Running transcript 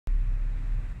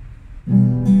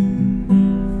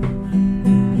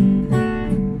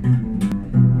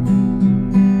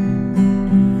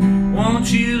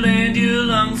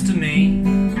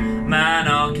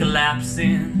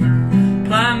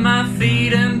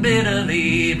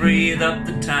up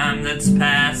the time that's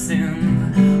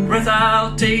passing. Breath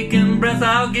I'll take and breath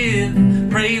I'll give.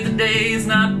 Pray the day's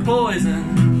not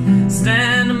poison.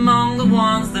 Stand among the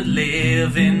ones that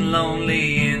live in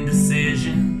lonely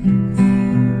indecision.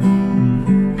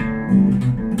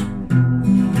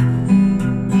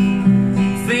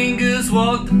 Fingers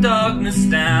walk the darkness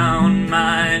down.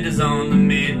 Mind is on the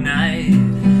midnight.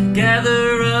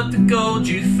 Gather up the gold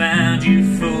you found,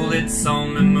 you fool, it's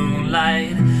on the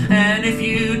moonlight. And if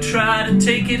you try to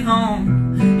take it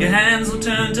home, your hands will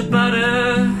turn to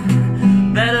butter.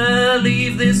 Better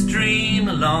leave this dream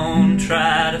alone,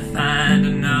 try to find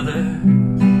another.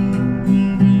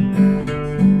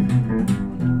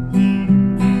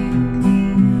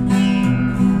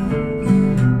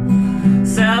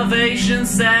 Salvation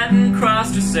sat and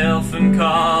crossed herself and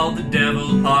called the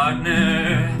devil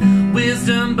partner.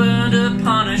 Wisdom burned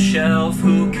upon a shelf,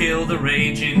 who killed the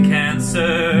raging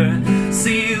cancer.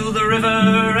 Seal the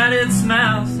river at its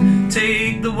mouth,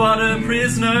 take the water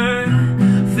prisoner.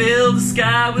 Fill the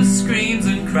sky with screams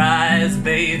and cries,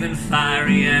 bathe in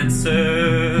fiery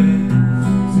answers.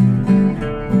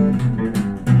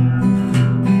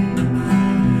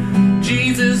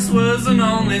 Jesus was an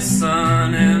only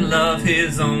son, and love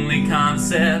his only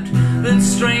concept. But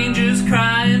strangers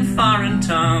cry in foreign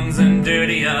tongues and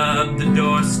dirty up the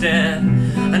doorstep.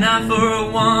 An eye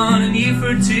for one and you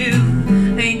for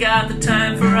two, ain't got the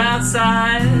time for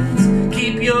outsides.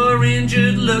 Keep your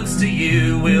injured looks to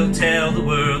you, we'll tell the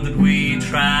world that we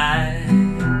tried.